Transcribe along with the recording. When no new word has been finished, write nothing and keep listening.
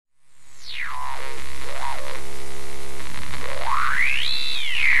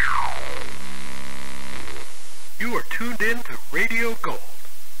Radio Gold.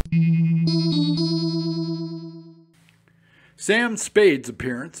 Sam Spade's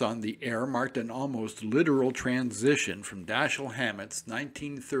appearance on the air marked an almost literal transition from Dashiell Hammett's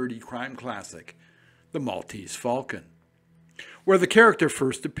 1930 crime classic, The Maltese Falcon, where the character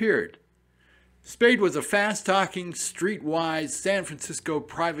first appeared. Spade was a fast-talking, streetwise San Francisco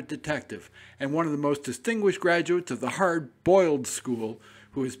private detective and one of the most distinguished graduates of the hard-boiled school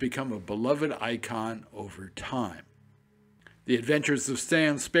who has become a beloved icon over time. The Adventures of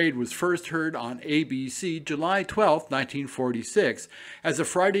Sam Spade was first heard on ABC July 12, 1946, as a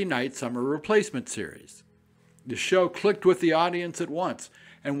Friday night summer replacement series. The show clicked with the audience at once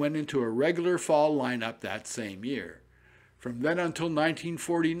and went into a regular fall lineup that same year. From then until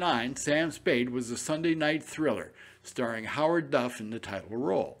 1949, Sam Spade was a Sunday night thriller, starring Howard Duff in the title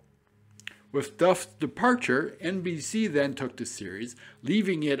role. With Duff's departure, NBC then took the series,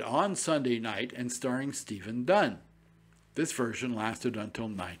 leaving it on Sunday night and starring Stephen Dunne. This version lasted until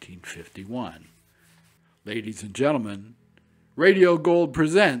 1951. Ladies and gentlemen, Radio Gold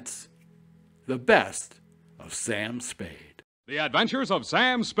presents the best of Sam Spade. The Adventures of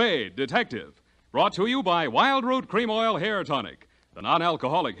Sam Spade, Detective, brought to you by Wild Root Cream Oil Hair Tonic, the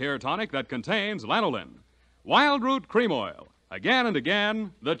non-alcoholic hair tonic that contains lanolin. Wild Root Cream Oil, again and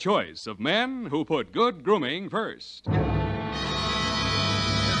again, the choice of men who put good grooming first.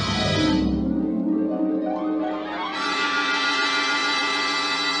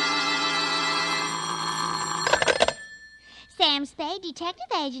 Sam Spade,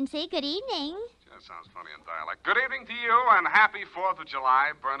 Detective Agency. Good evening. That sounds funny in dialect. Good evening to you, and happy 4th of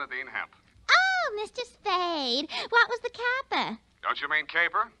July, Bernadine Hemp. Oh, Mr. Spade. What was the capper? Don't you mean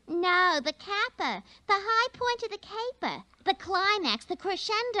caper? No, the capper. The high point of the caper. The climax, the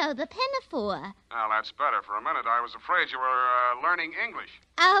crescendo, the pinafore. Well, that's better. For a minute, I was afraid you were learning English.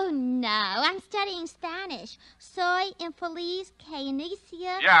 Oh, no. I'm studying Spanish. Soy infeliz que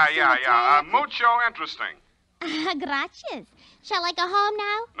inicia... Yeah. Mucho interesting. Gracias. Shall I go home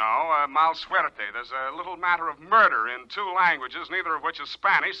now? No, mal suerte. There's a little matter of murder in 2 languages, neither of which is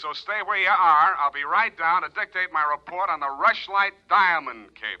Spanish, so stay where you are. I'll be right down to dictate my report on the Rushlight diamond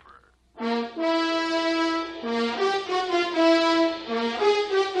caper.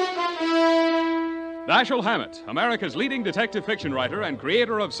 Dashiell Hammett, America's leading detective fiction writer and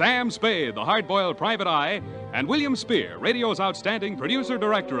creator of Sam Spade, the hard-boiled private eye, and William Spear, radio's outstanding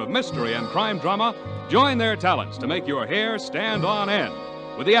producer-director of mystery and crime drama, join their talents to make your hair stand on end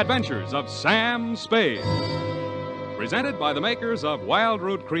with the Adventures of Sam Spade. Presented by the makers of Wild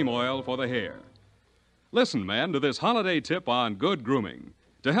Root Cream Oil for the hair. Listen, men, to this holiday tip on good grooming.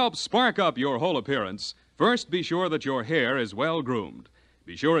 To help spark up your whole appearance, first be sure that your hair is well groomed.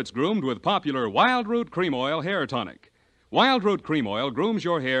 Be sure it's groomed with popular Wild Root Cream Oil Hair Tonic. Wild Root Cream Oil grooms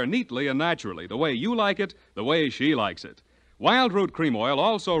your hair neatly and naturally, the way you like it, the way she likes it. Wild Root Cream Oil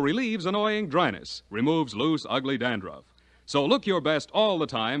also relieves annoying dryness, removes loose, ugly dandruff. So look your best all the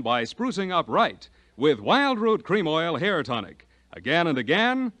time by sprucing up right with Wild Root Cream Oil Hair Tonic. Again and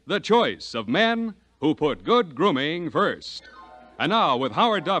again, the choice of men who put good grooming first. And now, with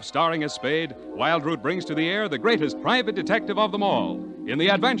Howard Duff starring as Spade, Wild Root brings to the air the greatest private detective of them all in the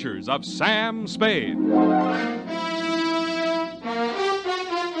Adventures of Sam Spade.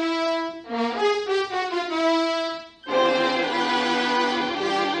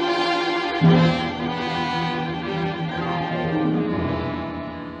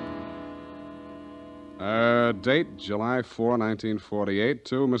 Date, July 4, 1948,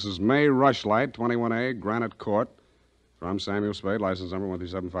 to Mrs. May Rushlight, 21A, Granite Court, from Samuel Spade, license number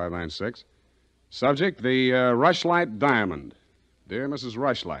 137596. Subject, the Rushlight Diamond. Dear Mrs.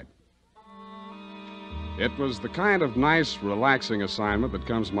 Rushlight, it was the kind of nice, relaxing assignment that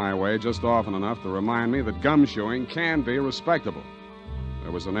comes my way just often enough to remind me that gumshoeing can be respectable.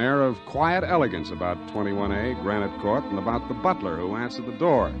 There was an air of quiet elegance about 21A, Granite Court, and about the butler who answered the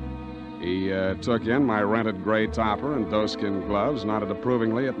door. He took in my rented gray topper and doeskin gloves, nodded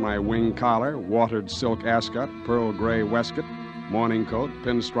approvingly at my wing collar, watered silk ascot, pearl gray waistcoat, morning coat,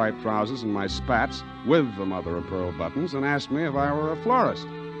 pinstripe trousers, and my spats with the mother-of-pearl buttons, and asked me if I were a florist.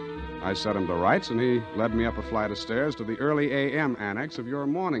 I set him to rights, and he led me up a flight of stairs to the early A.M. annex of your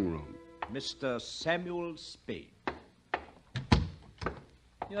morning room. Mr. Samuel Spade.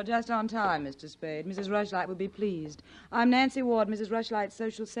 You're just on time, Mr. Spade. Mrs. Rushlight will be pleased. I'm Nancy Ward, Mrs. Rushlight's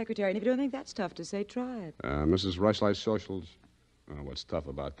social secretary, and if you don't think that's tough to say, try it. Mrs. Rushlight's socials? What's tough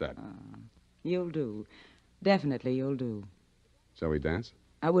about that? You'll do. Definitely you'll do. Shall we dance?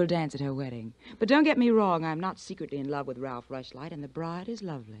 I will dance at her wedding. But don't get me wrong, I'm not secretly in love with Ralph Rushlight, and the bride is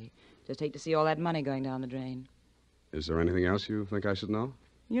lovely. Just hate to see all that money going down the drain. Is there anything else you think I should know?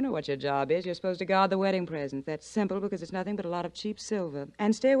 You know what your job is. You're supposed to guard the wedding presents. That's simple because it's nothing but a lot of cheap silver.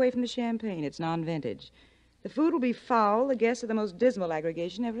 And stay away from the champagne. It's non-vintage. The food will be foul. The guests are the most dismal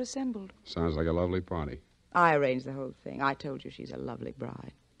aggregation ever assembled. Sounds like a lovely party. I arranged the whole thing. I told you she's a lovely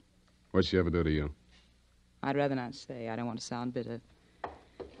bride. What'd she ever do to you? I'd rather not say. I don't want to sound bitter.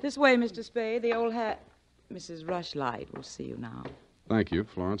 This way, Mr. Spade. The old hat. Mrs. Rushlight will see you now. Thank you,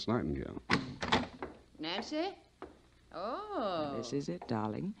 Florence Nightingale. Nancy? Oh. This is it,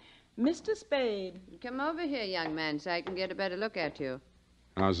 darling. Mr. Spade. Come over here, young man, so I can get a better look at you.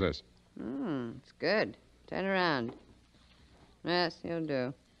 How's this? It's good. Turn around. Yes, you'll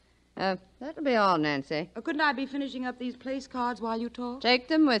do. That'll be all, Nancy. Couldn't I be finishing up these place cards while you talk? Take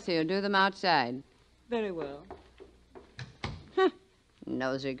them with you. Do them outside. Very well.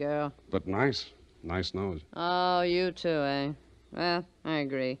 Nosy girl. But nice. Nice nose. Oh, you too, eh? Well, I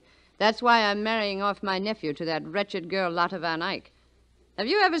agree. That's why I'm marrying off my nephew to that wretched girl, Lotte Van Eyck. Have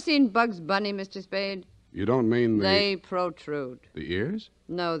you ever seen Bugs Bunny, Mr. Spade? You don't mean the... They protrude. The ears?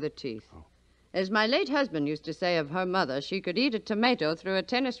 No, the teeth. Oh. As my late husband used to say of her mother, she could eat a tomato through a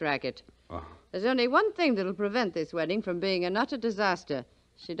tennis racket. Oh. There's only one thing that'll prevent this wedding from being an utter disaster.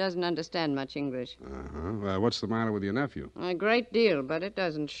 She doesn't understand much English. Uh-huh. What's the matter with your nephew? A great deal, but it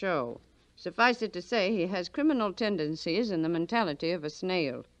doesn't show. Suffice it to say, he has criminal tendencies and the mentality of a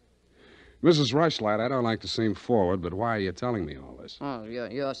snail. Mrs. Rushlight, I don't like to seem forward, but why are you telling me all this? Oh,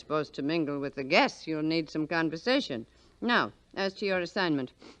 you're supposed to mingle with the guests. You'll need some conversation. Now, as to your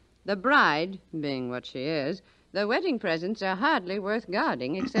assignment. The bride, being what she is, the wedding presents are hardly worth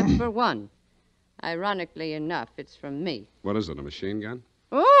guarding except for one. Ironically enough, it's from me. What is it, a machine gun?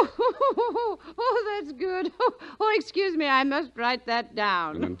 Oh, that's good. Oh, excuse me, I must write that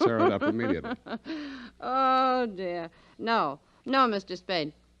down. And then tear it up immediately. Oh, dear. No, Mr.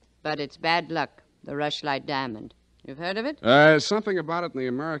 Spade. But it's bad luck, the Rushlight diamond. You've heard of it? Something about it in the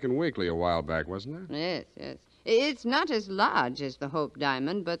American Weekly a while back, wasn't there? Yes. It's not as large as the Hope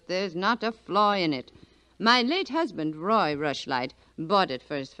diamond, but there's not a flaw in it. My late husband, Roy Rushlight, bought it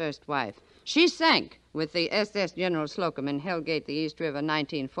for his first wife. She sank with the SS General Slocum in Hellgate, the East River,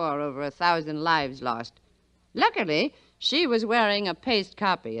 1904, over 1,000 lives lost. Luckily, she was wearing a paste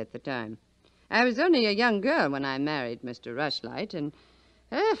copy at the time. I was only a young girl when I married Mr. Rushlight, and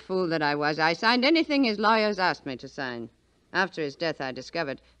fool that I was, I signed anything his lawyers asked me to sign. After his death, I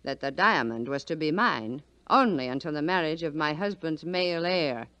discovered that the diamond was to be mine only until the marriage of my husband's male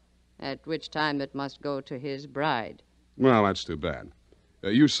heir, at which time it must go to his bride. Well, that's too bad.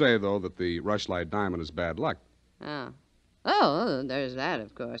 You say, though, that the Rushlight diamond is bad luck. Oh, there's that,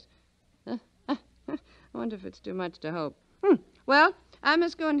 of course. I wonder if it's too much to hope. Well, I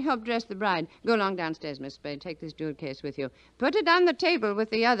must go and help dress the bride. Go along downstairs, Miss Spade. Take this jewel case with you. Put it on the table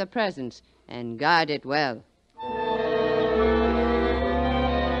with the other presents, and guard it well.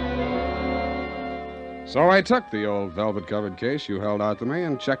 So I took the old velvet-covered case you held out to me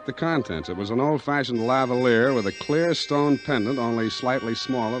and checked the contents. It was an old-fashioned lavalier with a clear stone pendant only slightly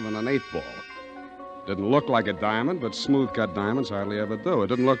smaller than an 8-ball. Didn't look like a diamond, but smooth-cut diamonds hardly ever do. It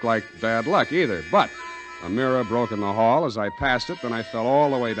didn't look like bad luck either, but a mirror broke in the hall as I passed it, then I fell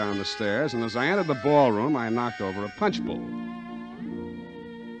all the way down the stairs, and as I entered the ballroom, I knocked over a punch bowl.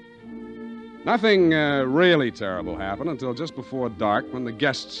 Nothing really terrible happened until just before dark when the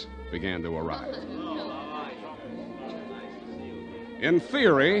guests began to arrive. In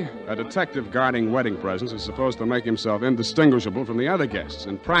theory, a detective guarding wedding presents is supposed to make himself indistinguishable from the other guests.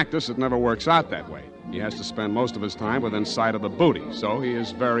 In practice, it never works out that way. He has to spend most of his time within sight of the booty, so he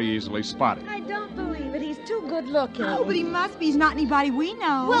is very easily spotted. I don't believe it. He's too good looking. Oh, but he must be. He's not anybody we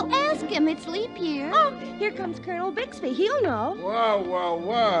know. Well, ask him. It's leap year. Oh, here comes Colonel Bixby. He'll know.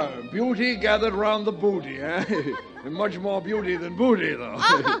 Wow. Beauty gathered round the booty, eh? And much more beauty than booty, though.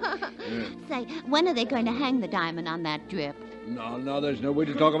 Say, when are they going to hang the diamond on that drip? No, there's no way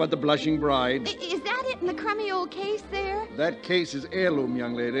to talk about the blushing bride. Is that it in the crummy old case there? That case is heirloom,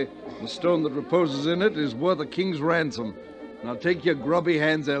 young lady. The stone that reposes in it is worth a king's ransom. Now take your grubby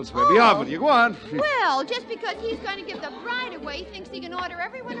hands elsewhere. Be off with you. Go on. Well, just because he's going to give the bride away, he thinks he can order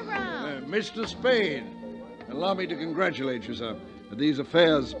everyone around. Mr. Spade, allow me to congratulate you, sir. These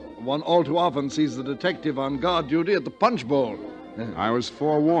affairs, one all too often sees the detective on guard duty at the punch bowl. I was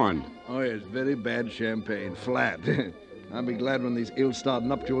forewarned. Oh, yes, very bad champagne. Flat. I'll be glad when these ill-starred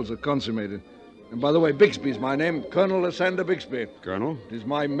nuptials are consummated. And by the way, Bixby's my name, Colonel Lysander Bixby. Colonel? It is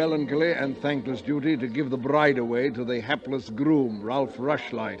my melancholy and thankless duty to give the bride away to the hapless groom, Ralph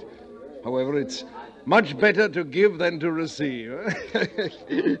Rushlight. However, it's much better to give than to receive.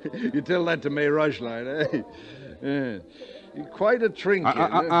 You tell that to May Rushlight, eh? Quite a trinket.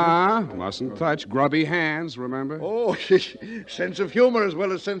 Mustn't touch. Grubby hands, remember? Oh, sense of humor as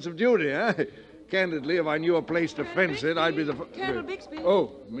well as sense of duty, eh? Candidly, if I knew a place to fence it, I'd be the... Colonel Bixby.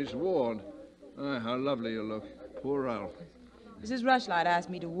 Oh, Miss Ward. How lovely you look. Poor Ralph. Mrs. Rushlight asked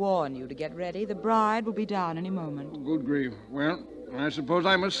me to warn you to get ready. The bride will be down any moment. Good grief. Well, I suppose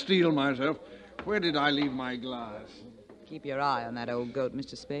I must steel myself. Where did I leave my glass? Keep your eye on that old goat,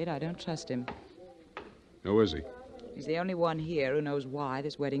 Mr. Spade. I don't trust him. Who is he? He's the only one here who knows why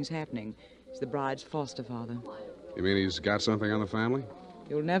this wedding's happening. He's the bride's foster father. You mean he's got something on the family?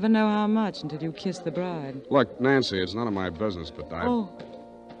 You'll never know how much until you kiss the bride. Look, Nancy, it's none of my business, but I... Oh,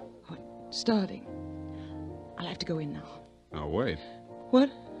 Starling. I'll have to go in now. Now, wait. What?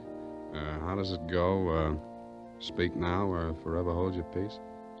 How does it go? Speak now or forever hold your peace?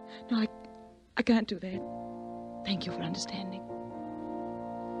 No, I can't do that. Thank you for understanding.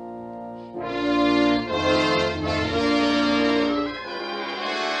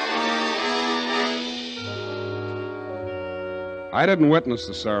 I didn't witness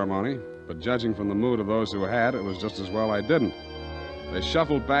the ceremony, but judging from the mood of those who had, it was just as well I didn't. They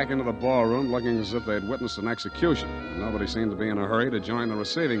shuffled back into the ballroom looking as if they'd witnessed an execution, and nobody seemed to be in a hurry to join the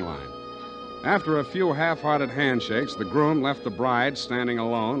receiving line. After a few half-hearted handshakes, the groom left the bride standing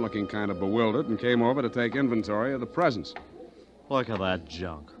alone, looking kind of bewildered, and came over to take inventory of the presents. Look at that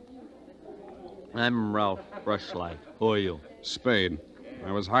junk. I'm Ralph Rushlight. Who are you? Spade.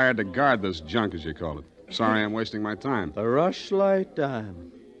 I was hired to guard this junk, as you call it. Sorry I'm wasting my time. The Rushlight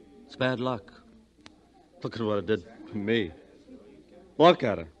dime. It's bad luck. Look at what it did to me. Look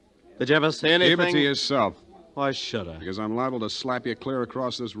at her. Did you ever see anything? Keep it to yourself. Why should I? Because I'm liable to slap you clear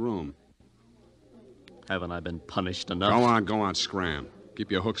across this room. Haven't I been punished enough? Go on, scram.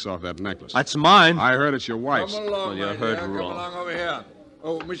 Keep your hooks off that necklace. That's mine. I heard it's your wife's. Come along, Well, you my heard dear. wrong. Come along over here.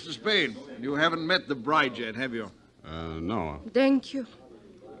 Oh, Mr. Spade, you haven't met the bride yet, have you? No. Thank you.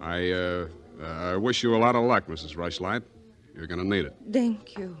 I wish you a lot of luck, Mrs. Rushlight. You're going to need it.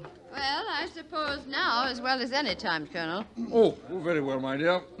 Thank you. Well, I suppose now, as well as any time, Colonel. Oh, very well, my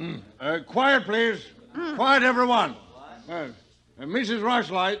dear. Quiet, please. Quiet, everyone. Mrs.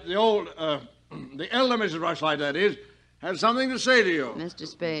 Rushlight, the elder Mrs. Rushlight, that is, has something to say to you. Mr.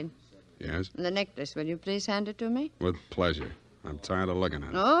 Spade. Yes? The necklace, will you please hand it to me? With pleasure. I'm tired of looking at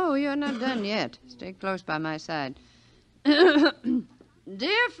it. Oh, you're not done yet. Stay close by my side.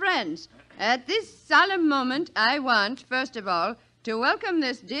 Dear friends, at this solemn moment, I want, first of all, to welcome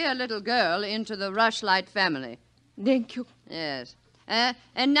this dear little girl into the Rushlight family. Thank you. Yes.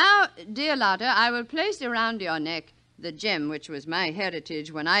 And now, dear Lotta, I will place around your neck the gem which was my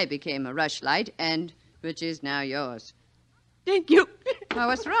heritage when I became a Rushlight and which is now yours. Thank you. Oh,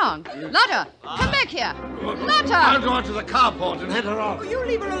 what's wrong? Lotta, come back here. Lotta! I'll go out to the carport and head her off. Oh, you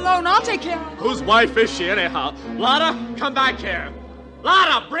leave her alone. I'll take care of her. Whose wife is she, anyhow? Lotta, come back here.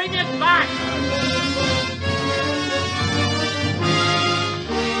 Lotta, bring it back!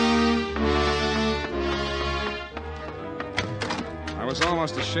 I was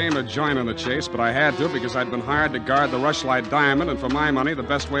almost ashamed of joining the chase, but I had to because I'd been hired to guard the Rushlight diamond, and for my money, the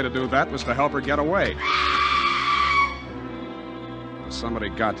best way to do that was to help her get away. Somebody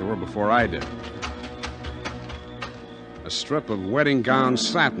got to her before I did. A strip of wedding gown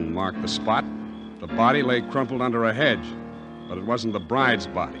satin marked the spot. The body lay crumpled under a hedge, but it wasn't the bride's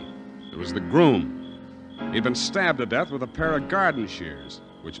body. It was the groom. He'd been stabbed to death with a pair of garden shears,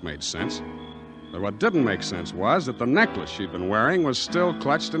 which made sense. But what didn't make sense was that the necklace she'd been wearing was still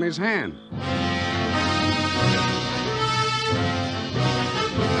clutched in his hand.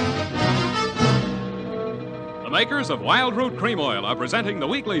 The makers of Wild Root Cream Oil are presenting the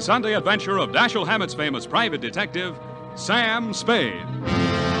weekly Sunday adventure of Dashiell Hammett's famous private detective, Sam Spade.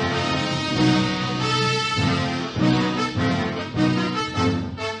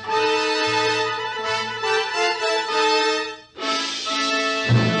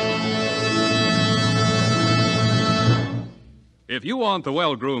 If you want the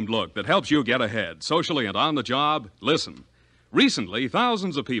well-groomed look that helps you get ahead, socially and on the job, listen. Recently,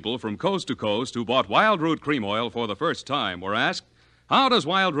 thousands of people from coast to coast who bought Wild Root Cream Oil for the first time were asked, how does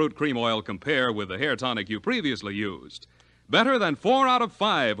Wild Root Cream Oil compare with the hair tonic you previously used? Better than 4 out of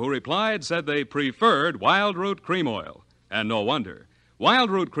 5 who replied said they preferred Wild Root Cream Oil. And no wonder.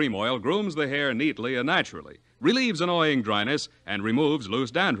 Wild Root Cream Oil grooms the hair neatly and naturally, relieves annoying dryness, and removes loose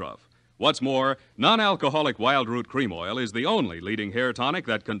dandruff. What's more, non-alcoholic Wild Root Cream Oil is the only leading hair tonic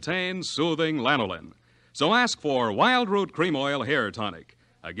that contains soothing lanolin. So ask for Wild Root Cream Oil Hair Tonic.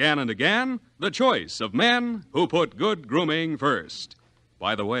 Again and again, the choice of men who put good grooming first.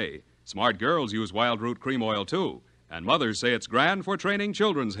 By the way, smart girls use Wild Root Cream Oil too, and mothers say it's grand for training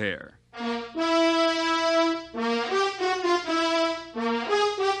children's hair.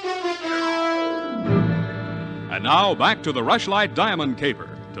 And now, back to the Rushlight Diamond Caper.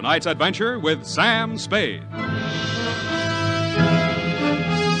 Tonight's adventure with Sam Spade.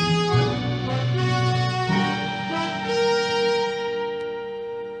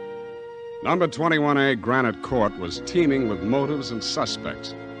 Number 21A Granite Court was teeming with motives and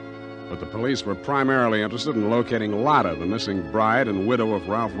suspects. But the police were primarily interested in locating Lotta, the missing bride and widow of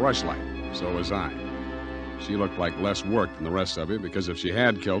Ralph Rushlight. So was I. She looked like less work than the rest of you because if she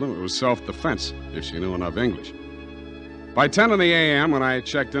had killed him, it was self-defense, if she knew enough English. By 10 in the a.m., when I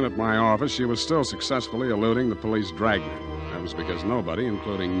checked in at my office, she was still successfully eluding the police dragnet. That was because nobody,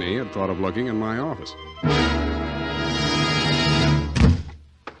 including me, had thought of looking in my office.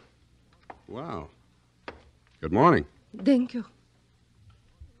 Wow. Good morning. Thank you.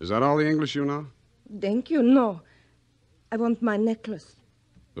 Is that all the English you know? Thank you. No. I want my necklace.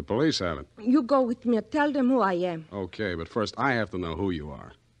 The police have it. You go with me. Tell them who I am. Okay, but first I have to know who you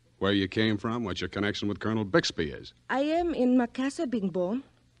are. Where you came from, what your connection with Colonel Bixby is. I am in Macassar being born.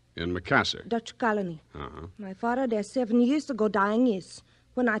 In Macassar? Dutch colony. Uh-huh. My father there 7 years ago dying is.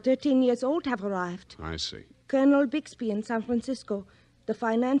 When I 13 years old have arrived. I see. Colonel Bixby in San Francisco, the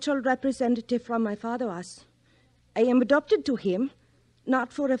financial representative from my father was. I am adopted to him,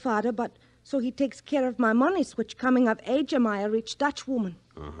 not for a father, but so he takes care of my monies, which coming of age am I a rich Dutch woman.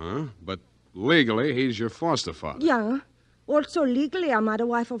 Uh-huh. But legally, he's your foster father. Yeah. Also, legally, I'm the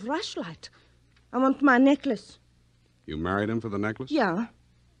wife of Rushlight. I want my necklace. You married him for the necklace? Yeah.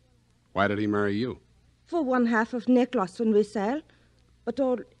 Why did he marry you? For one half of necklace when we sell. But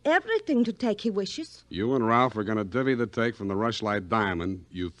all everything to take he wishes. You and Ralph were going to divvy the take from the Rushlight diamond,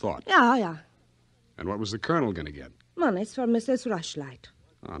 you thought. Yeah. And what was the colonel going to get? Money's for Mrs. Rushlight.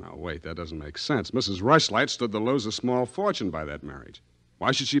 Oh, no, wait, that doesn't make sense. Mrs. Rushlight stood to lose a small fortune by that marriage.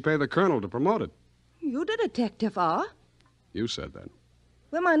 Why should she pay the colonel to promote it? You the detective are. You said that.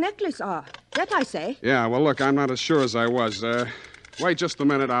 Where my necklace are. That I say. Yeah, well, look, I'm not as sure as I was. Wait just a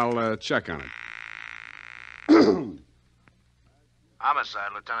minute. I'll check on it.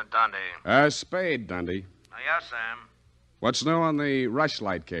 Homicide, Lieutenant Dunne. Spade, Dundee. Yes, Sam. What's new on the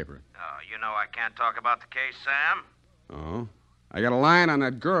Rushlight caper? Oh, you know I can't talk about the case, Sam. Oh? I got a line on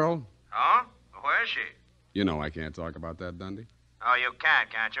that girl. Oh? Where is she? You know I can't talk about that, Dundee. Oh, you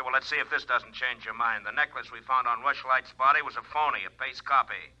can't you? Well, let's see if this doesn't change your mind. The necklace we found on Rushlight's body was a phony, a paste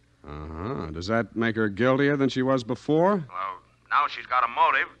copy. Uh-huh. Does that make her guiltier than she was before? Well, now she's got a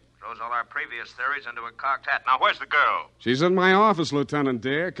motive. Throws all our previous theories into a cocked hat. Now, where's the girl? She's in my office, Lieutenant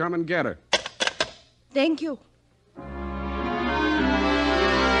dear. Come and get her. Thank you.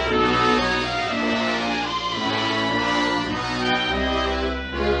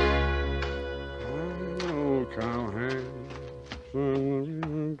 Oh, cowhand. Oh,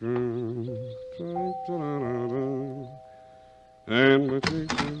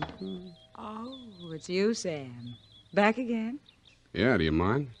 it's you, Sam. Back again? Yeah, do you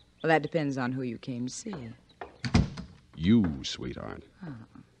mind? Well, that depends on who you came to see. You, sweetheart. Oh.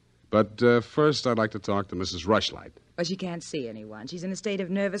 But first, I'd like to talk to Mrs. Rushlight. Well, she can't see anyone. She's in a state of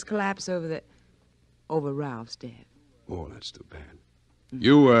nervous collapse over Ralph's death. Oh, that's too bad.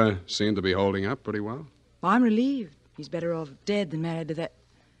 You seem to be holding up pretty well. Well, I'm relieved. He's better off dead than married to that.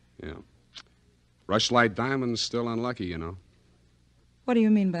 Yeah. Rushlight diamond's still unlucky, you know. What do you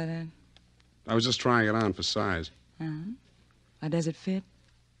mean by that? I was just trying it on for size. Uh-huh. How does it fit?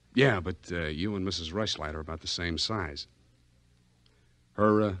 Yeah, but you and Mrs. Rushlight are about the same size.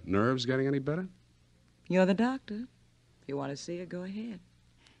 Her nerves getting any better? You're the doctor. If you want to see her, go ahead.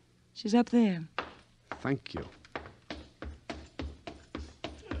 She's up there. Thank you.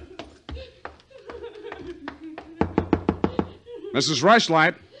 Mrs.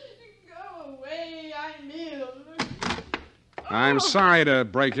 Rushlight. Go away, I'm ill. I'm sorry to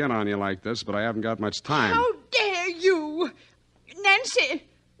break in on you like this, but I haven't got much time. How dare you? Nancy.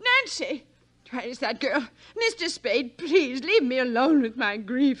 Where's that girl? Mr. Spade, please leave me alone with my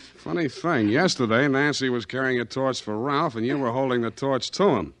grief. Funny thing, yesterday Nancy was carrying a torch for Ralph, and you were holding the torch to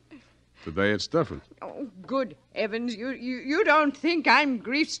him. Today it's different. Oh, good heavens. You don't think I'm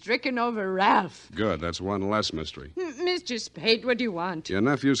grief-stricken over Ralph. Good, that's one less mystery. Mr. Spade, what do you want? Your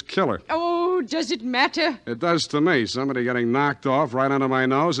nephew's killer. Oh, does it matter? It does to me. Somebody getting knocked off right under my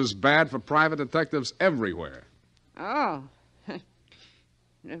nose is bad for private detectives everywhere. Oh.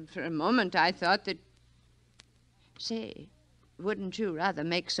 For a moment, I thought that... Say, wouldn't you rather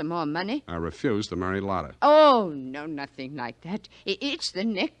make some more money? I refuse to marry Lotta. Oh, no, nothing like that. It's the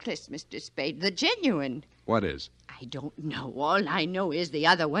necklace, Mr. Spade, the genuine. What is? I don't know. All I know is the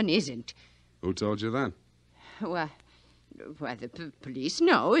other one isn't. Who told you that? Well, the police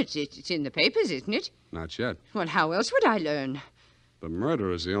know. It's in the papers, isn't it? Not yet. Well, how else would I learn? The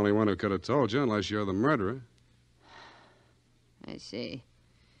murderer's the only one who could have told you, unless you're the murderer. I see.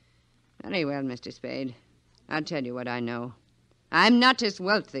 Very well, Mr. Spade. I'll tell you what I know. I'm not as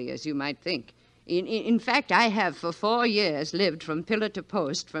wealthy as you might think. In fact, I have for 4 years lived from pillar to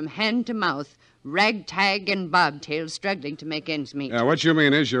post, from hand to mouth, ragtag and bobtail, struggling to make ends meet. What you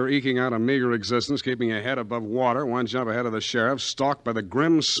mean is you're eking out a meager existence, keeping your head above water, one jump ahead of the sheriff, stalked by the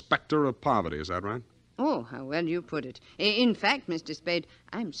grim specter of poverty. Is that right? Oh, how well you put it. In fact, Mr. Spade,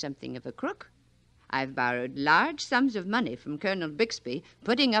 I'm something of a crook. I've borrowed large sums of money from Colonel Bixby,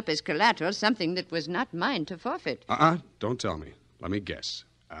 putting up as collateral something that was not mine to forfeit. Don't tell me. Let me guess.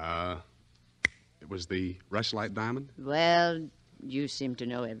 It was the Rushlight diamond? Well, you seem to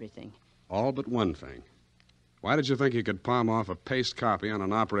know everything. All but one thing. Why did you think you could palm off a paste copy on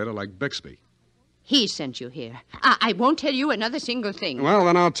an operator like Bixby? He sent you here. I won't tell you another single thing. Well,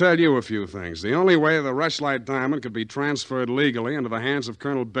 then I'll tell you a few things. The only way the Rushlight diamond could be transferred legally into the hands of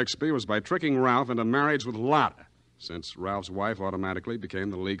Colonel Bixby was by tricking Ralph into marriage with Lotta, since Ralph's wife automatically became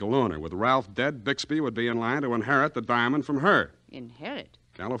the legal owner. With Ralph dead, Bixby would be in line to inherit the diamond from her. Inherit?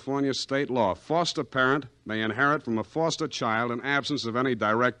 California state law. Foster parent may inherit from a foster child in absence of any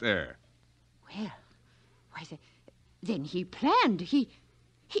direct heir. Well, why, then he planned.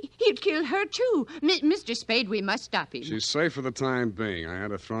 He'd kill her, too. Mr. Spade, we must stop him. She's safe for the time being. I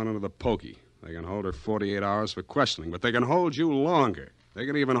had her thrown into the pokey. They can hold her 48 hours for questioning, but they can hold you longer. They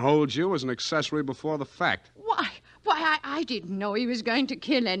can even hold you as an accessory before the fact. Why, I didn't know he was going to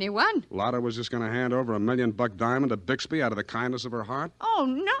kill anyone. Lotta was just going to hand over $1 million diamond to Bixby out of the kindness of her heart? Oh,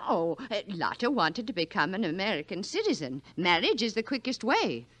 no. Lotta wanted to become an American citizen. Marriage is the quickest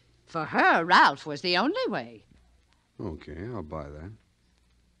way. For her, Ralph was the only way. Okay, I'll buy that.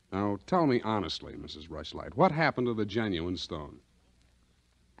 Now, tell me honestly, Mrs. Rushlight, what happened to the genuine stone?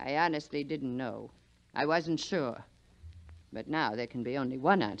 I honestly didn't know. I wasn't sure. But now there can be only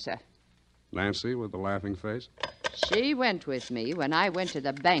one answer. Nancy with the laughing face? She went with me when I went to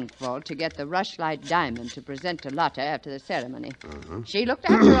the bank vault to get the Rushlight diamond to present to Lotta after the ceremony. She looked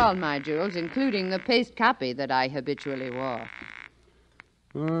after all my jewels, including the paste copy that I habitually wore.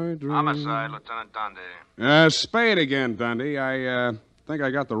 Homicide, Lieutenant Dunne. Spade again, Dundee. I think I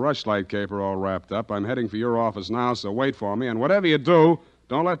got the Rushlight caper all wrapped up. I'm heading for your office now, so wait for me. And whatever you do,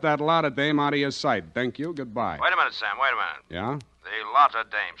 don't let that Lotta dame out of your sight. Thank you. Goodbye. Wait a minute, Sam. Wait a minute. Yeah? The Lotta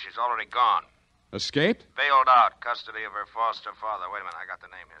dame. She's already gone. Escaped? Bailed out. Custody of her foster father. Wait a minute. I got the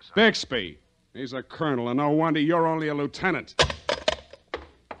name here, son. Bixby. He's a colonel, and no wonder you're only a lieutenant.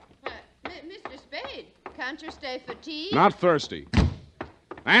 Mr. Spade, can't you stay for tea? Not thirsty.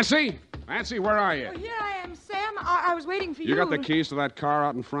 Nancy? Nancy, where are you? Oh, here I am, Sam. I was waiting for you. You got the keys to that car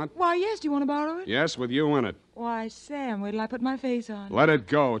out in front? Why, yes. Do you want to borrow it? Yes, with you in it. Why, Sam, wait till I put my face on. Let it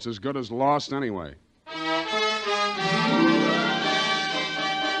go. It's as good as lost anyway.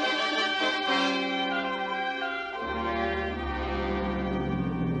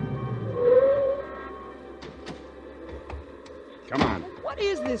 Come on. What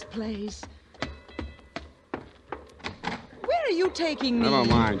is this place? Where are you taking me? Never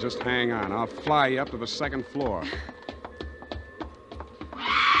mind. Just hang on. I'll fly you up to the second floor.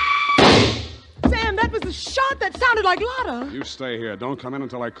 Sam, that was a shot that sounded like Lotta. You stay here. Don't come in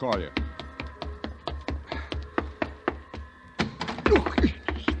until I call you.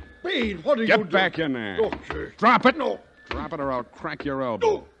 Spade, what are you doing? doing? Get back in there. Okay. Drop it. No. Drop it or I'll crack your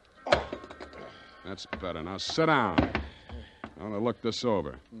elbow. That's better. Now sit down. I want to look this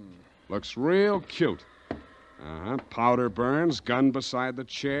over. Looks real cute. Powder burns, gun beside the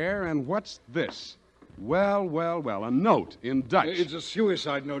chair, and what's this? Well, a note in Dutch. It's a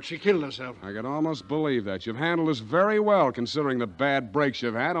suicide note. She killed herself. I could almost believe that. You've handled this very well, considering the bad breaks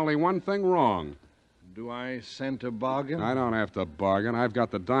you've had. Only one thing wrong. Do I scent a bargain? I don't have to bargain. I've got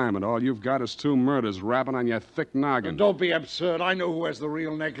the diamond. All you've got is 2 murders rapping on your thick noggin. Don't be absurd. I know who has the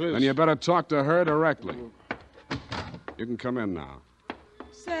real necklace. Then you better talk to her directly. You can come in now.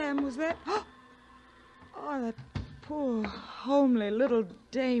 Sam, was that... Oh, that poor, homely little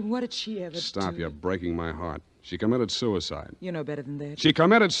dame. What did she ever do? Stop, you're breaking my heart. She committed suicide. You know better than that. She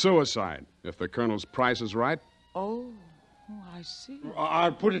committed suicide. If the colonel's price is right. Oh, I see.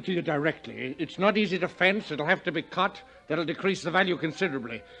 I'll put it to you directly. It's not easy to fence. It'll have to be cut. That'll decrease the value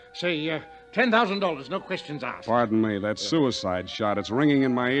considerably. Say, $10,000, no questions asked. Pardon me, that suicide shot. It's ringing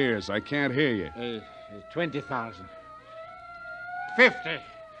in my ears. I can't hear you. 20,000. 50.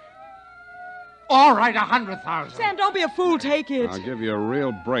 All right, 100,000. Sam, don't be a fool. Take it. I'll give you a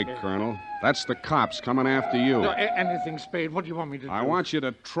real break, Colonel. That's the cops coming after you. No, anything, Spade. What do you want me to do? I want you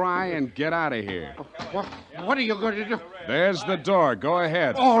to try and get out of here. What are you going to do? There's the door. Go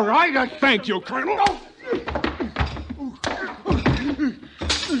ahead. All right. Thank you, Colonel. All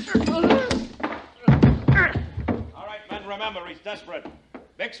right, men, remember, number. He's desperate.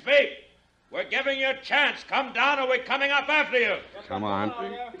 Bixby, we're giving you a chance. Come down or we're coming up after you. Come on.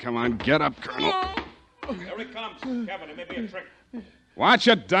 Come on, get up, Colonel. Here he comes. Kevin, it may be a trick. Watch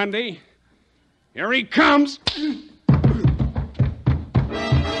it, Dundee. Here he comes.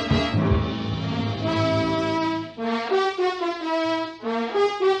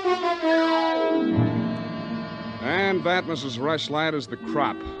 And that, Mrs. Rushlight, is the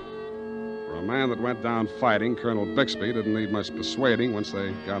crop. For a man that went down fighting, Colonel Bixby didn't need much persuading once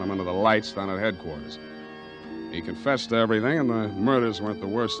they got him under the lights down at headquarters. He confessed to everything, and the murders weren't the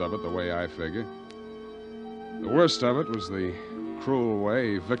worst of it, the way I figure. The worst of it was the cruel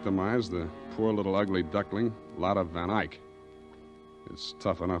way he victimized the poor little ugly duckling, Lotta Van Eyck. It's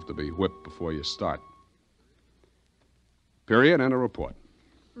tough enough to be whipped before you start. Period, and a report.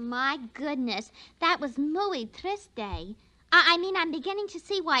 My goodness, that was muy triste. I mean, I'm beginning to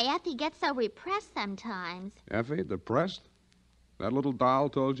see why Effie gets so repressed sometimes. Effie, depressed? That little doll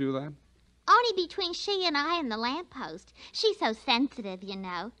told you that? Only between she and I and the lamppost. She's so sensitive, you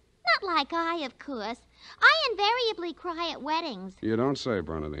know. Not like I, of course. I invariably cry at weddings. You don't say,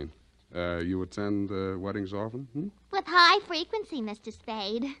 Bernadine. You attend weddings often? With high frequency, Mr.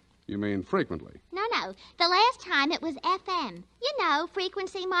 Spade. You mean frequently? No. The last time it was FM. You know,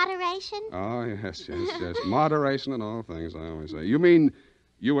 frequency moderation. Oh, yes. Moderation in all things, I always say. You mean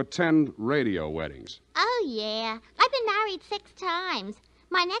you attend radio weddings? Oh, yeah. I've been married 6 times.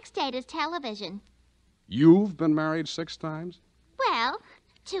 My next date is television. You've been married 6 times? Well,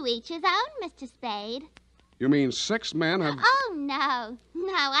 to each his own, Mr. Spade. You mean 6 men have... Oh, no.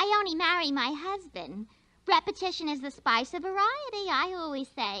 No, I only marry my husband. Repetition is the spice of variety, I always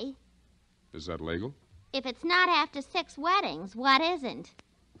say. Is that legal? If it's not after 6 weddings, what isn't?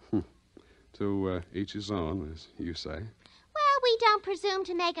 To each his own, as you say. Well, we don't presume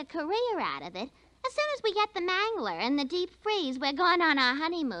to make a career out of it. As soon as we get the mangler and the deep freeze, we're going on our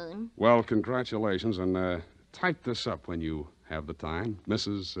honeymoon. Well, congratulations, and type this up when you have the time.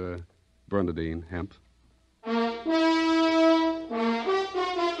 Mrs. Bernadine Hemp.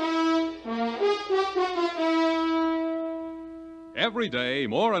 Every day,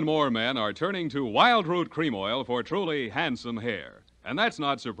 more and more men are turning to Wild Root Cream Oil for truly handsome hair. And that's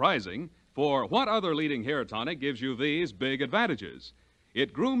not surprising, for what other leading hair tonic gives you these big advantages?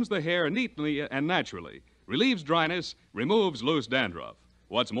 It grooms the hair neatly and naturally, relieves dryness, removes loose dandruff.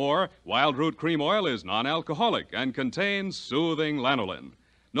 What's more, Wild Root Cream Oil is non-alcoholic and contains soothing lanolin.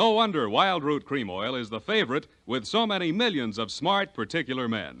 No wonder Wild Root Cream Oil is the favorite with so many millions of smart, particular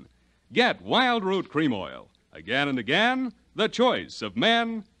men. Get Wild Root Cream Oil. Again and again, the choice of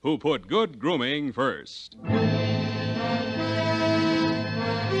men who put good grooming first.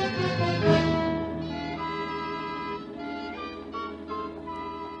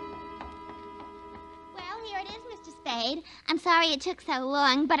 Spade. I'm sorry it took so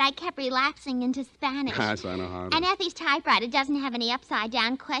long, but I kept relapsing into Spanish. Yes, I know how it And is. Effie's typewriter doesn't have any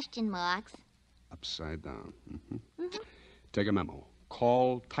upside-down question marks. Upside down. Take a memo.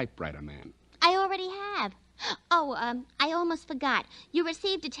 Call typewriter man. I already have. Oh, I almost forgot. You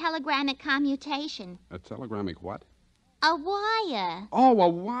received a telegrammic commutation. A telegrammic what? A wire. Oh, a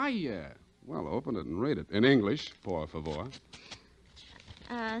wire. Well, open it and read it. In English, por favor.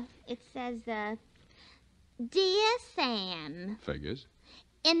 It says, Dear Sam. Figures.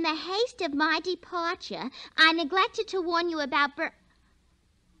 In the haste of my departure, I neglected to warn you about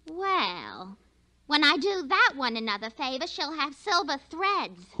Well, when I do that one another favor, she'll have silver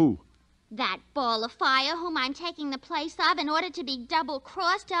threads. Who? That ball of fire whom I'm taking the place of in order to be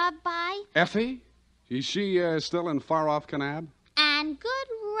double-crossed of by. Effie? Is she still in far-off Kanab? And good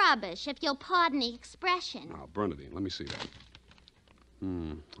rubbish, if you'll pardon the expression. Now, Bernadine, let me see that.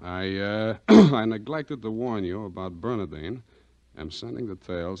 I neglected to warn you about Bernadine. I'm sending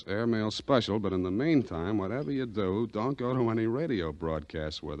details, airmail special, but in the meantime, whatever you do, don't go to any radio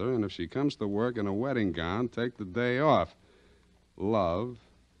broadcasts with her, and if she comes to work in a wedding gown, take the day off. Love,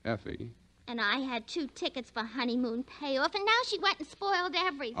 Effie. And I had 2 tickets for honeymoon payoff, and now she went and spoiled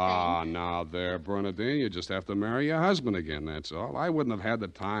everything. Ah, now there, Bernadine, you just have to marry your husband again, that's all. I wouldn't have had the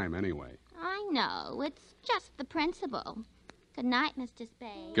time anyway. I know. It's just the principle. Good night, Mr.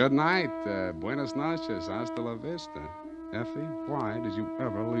 Spade. Good night. Buenas noches. Hasta la vista. Effie, why did you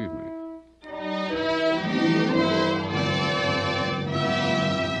ever leave me?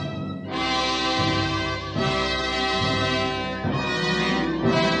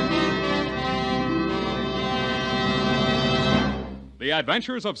 The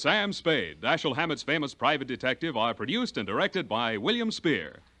Adventures of Sam Spade, Dashiell Hammett's famous private detective, are produced and directed by William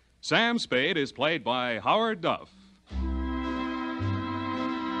Spear. Sam Spade is played by Howard Duff.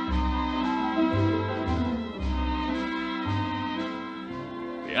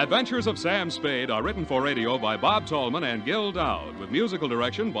 Adventures of Sam Spade are written for radio by Bob Tallman and Gil Dowd, with musical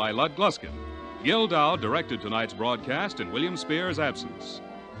direction by Lud Gluskin. Gil Dowd directed tonight's broadcast in William Spear's absence.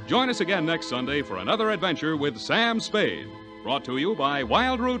 Join us again next Sunday for another adventure with Sam Spade, brought to you by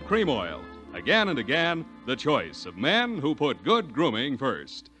Wild Root Cream Oil. Again and again, the choice of men who put good grooming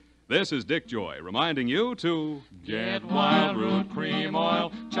first. This is Dick Joy reminding you to get Wild Root Cream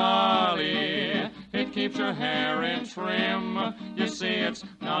Oil, Charlie. It keeps your hair in trim. You see, it's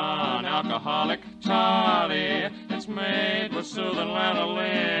non-alcoholic, Charlie. It's made with soothing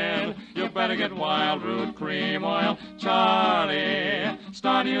lanolin. You better get Wild Root Cream Oil, Charlie.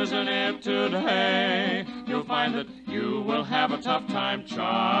 Start using it today. You'll find that you will have a tough time,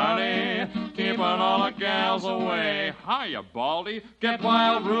 Charlie. Keeping all the gals away. Hiya, Baldy. Get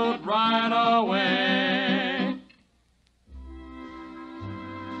Wild Root right away.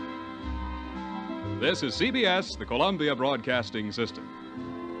 This is CBS, the Columbia Broadcasting System.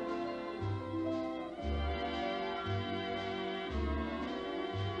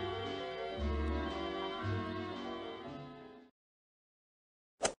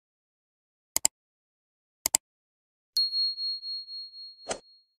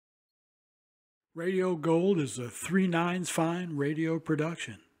 Radio Gold is a 3 9's fine radio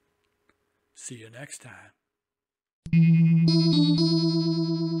production. See you next time.